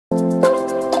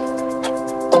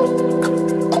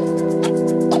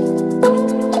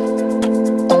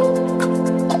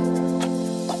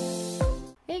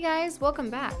welcome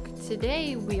back.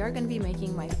 Today we are going to be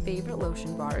making my favorite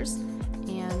lotion bars,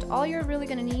 and all you're really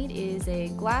going to need is a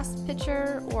glass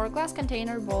pitcher or a glass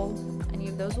container bowl. Any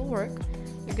of those will work.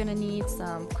 You're going to need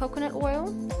some coconut oil,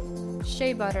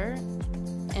 shea butter,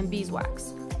 and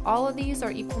beeswax. All of these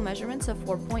are equal measurements of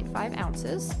 4.5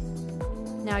 ounces.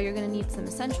 Now you're going to need some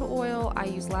essential oil. I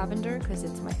use lavender because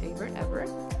it's my favorite ever.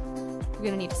 You're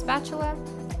going to need a spatula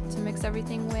to mix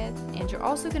everything with, and you're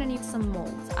also going to need some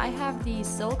molds. I have these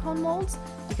silicone molds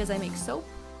because I make soap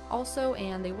also,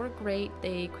 and they work great.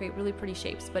 They create really pretty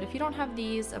shapes, but if you don't have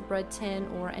these, a bread tin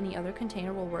or any other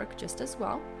container will work just as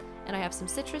well. And I have some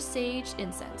citrus sage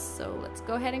incense, so let's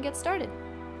go ahead and get started.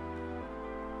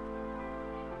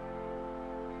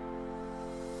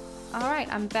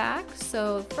 Alright, I'm back.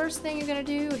 So the first thing you're going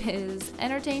to do is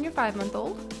entertain your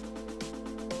 5-month-old.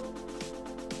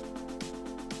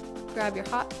 Grab your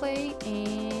hot plate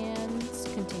and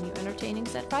continue entertaining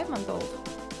said 5-month-old.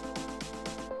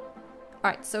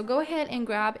 Alright, so go ahead and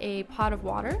grab a pot of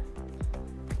water.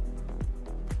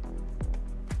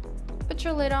 Put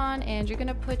your lid on, and you're going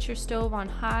to put your stove on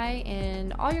high,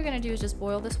 and all you're going to do is just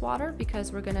boil this water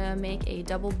because we're going to make a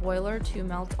double boiler to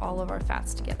melt all of our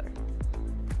fats together.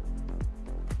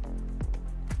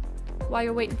 While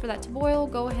you're waiting for that to boil,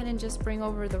 go ahead and just bring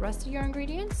over the rest of your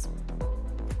ingredients.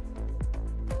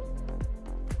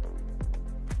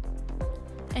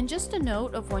 And just a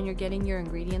note of when you're getting your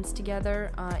ingredients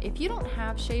together, if you don't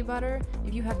have shea butter,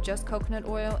 if you have just coconut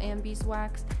oil and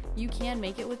beeswax, you can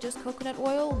make it with just coconut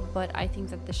oil, but I think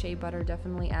that the shea butter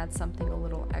definitely adds something a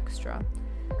little extra.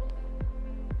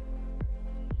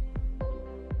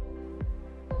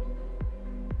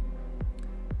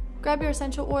 Grab your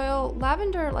essential oil.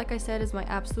 Lavender, like I said, is my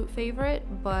absolute favorite,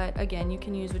 but again, you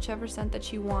can use whichever scent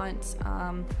that you want.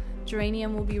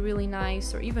 Geranium will be really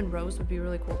nice, or even rose would be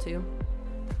really cool too.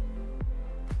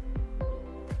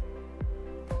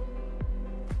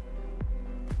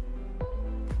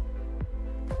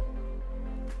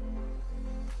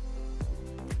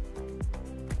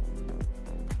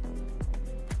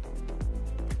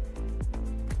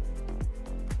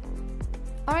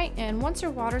 Alright, and once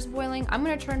your water's boiling, I'm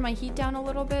going to turn my heat down a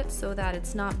little bit so that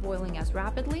it's not boiling as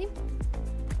rapidly.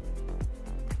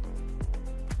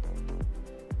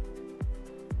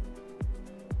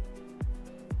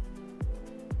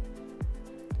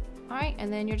 Alright,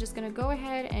 and then you're just going to go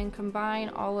ahead and combine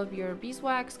all of your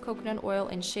beeswax, coconut oil,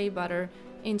 and shea butter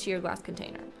into your glass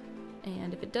container.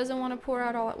 And if it doesn't want to pour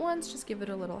out all at once, just give it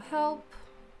a little help.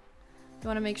 You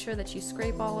want to make sure that you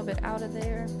scrape all of it out of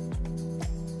there.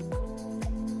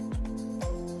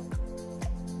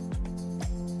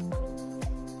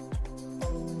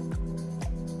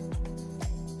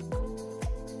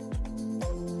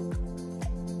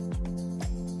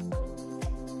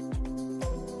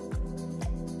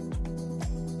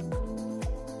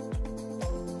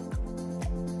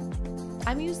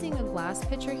 I'm using a glass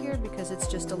pitcher here because it's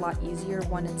just a lot easier.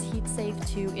 One, it's heat safe.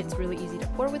 Two, it's really easy to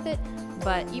pour with it.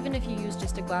 But even if you use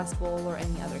just a glass bowl or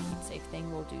any other heat safe thing,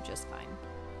 will do just fine.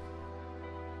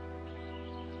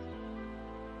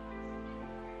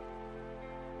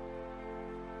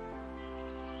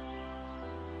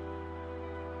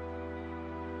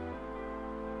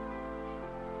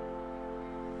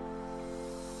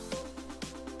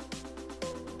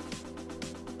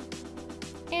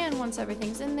 And once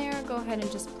everything's in there, go ahead and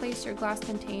just place your glass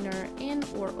container in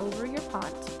or over your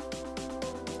pot.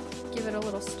 Give it a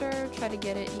little stir, try to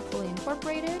get it equally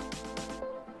incorporated.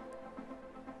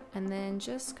 And then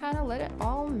just kind of let it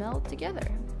all melt together.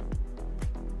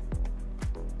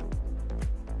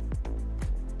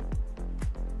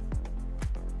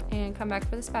 And come back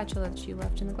for the spatula that you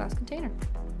left in the glass container.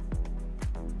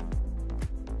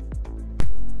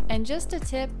 And just a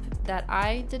tip that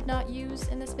I did not use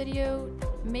in this video,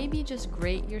 maybe just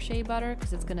grate your shea butter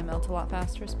because it's going to melt a lot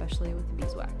faster, especially with the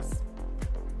beeswax.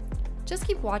 Just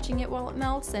keep watching it while it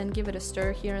melts and give it a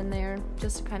stir here and there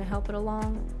just to kind of help it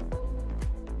along.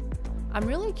 I'm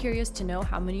really curious to know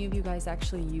how many of you guys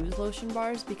actually use lotion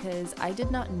bars, because I did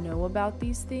not know about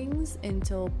these things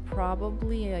until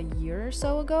probably a year or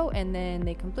so ago, and then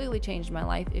they completely changed my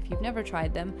life. If you've never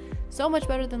tried them, so much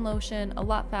better than lotion, a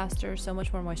lot faster, so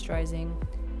much more moisturizing.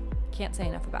 Can't say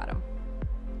enough about them.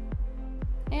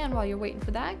 And while you're waiting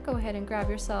for that, go ahead and grab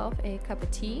yourself a cup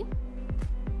of tea.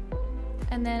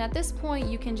 And then at this point,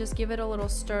 you can just give it a little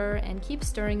stir and keep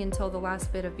stirring until the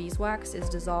last bit of beeswax is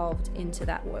dissolved into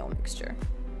that oil mixture.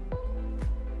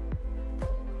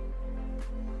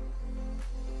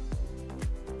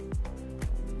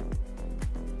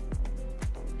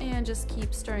 And just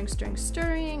keep stirring, stirring,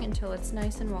 stirring until it's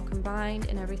nice and well combined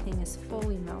and everything is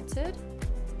fully melted.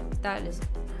 That is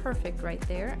perfect right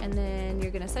there. And then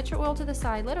you're gonna set your oil to the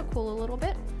side, let it cool a little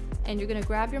bit, and you're gonna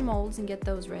grab your molds and get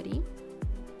those ready.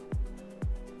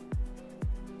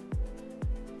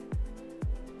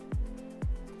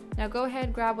 Now go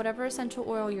ahead, grab whatever essential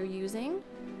oil you're using.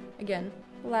 Again,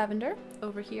 lavender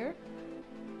over here.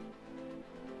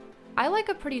 I like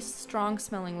a pretty strong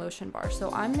smelling lotion bar,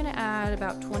 so I'm gonna add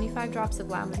about 25 drops of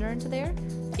lavender into there.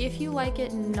 If you like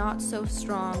it not so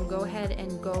strong, go ahead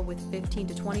and go with 15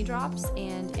 to 20 drops,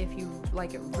 and if you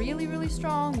like it really, really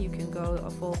strong, you can go a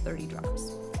full 30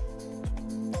 drops.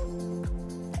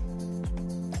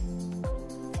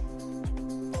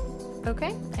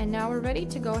 Okay, and now we're ready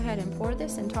to go ahead and pour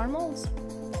this into our molds.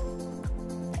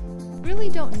 Really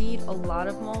don't need a lot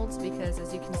of molds because,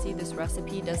 as you can see, this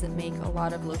recipe doesn't make a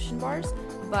lot of lotion bars,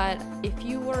 but if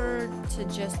you were to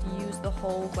just use the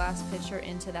whole glass pitcher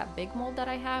into that big mold that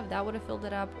I have, that would have filled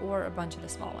it up, or a bunch of the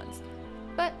small ones.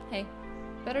 But hey,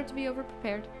 better to be over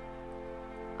prepared.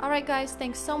 Alright guys,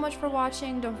 thanks so much for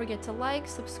watching. Don't forget to like,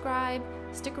 subscribe,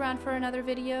 stick around for another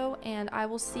video, and I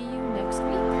will see you next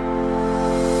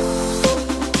week.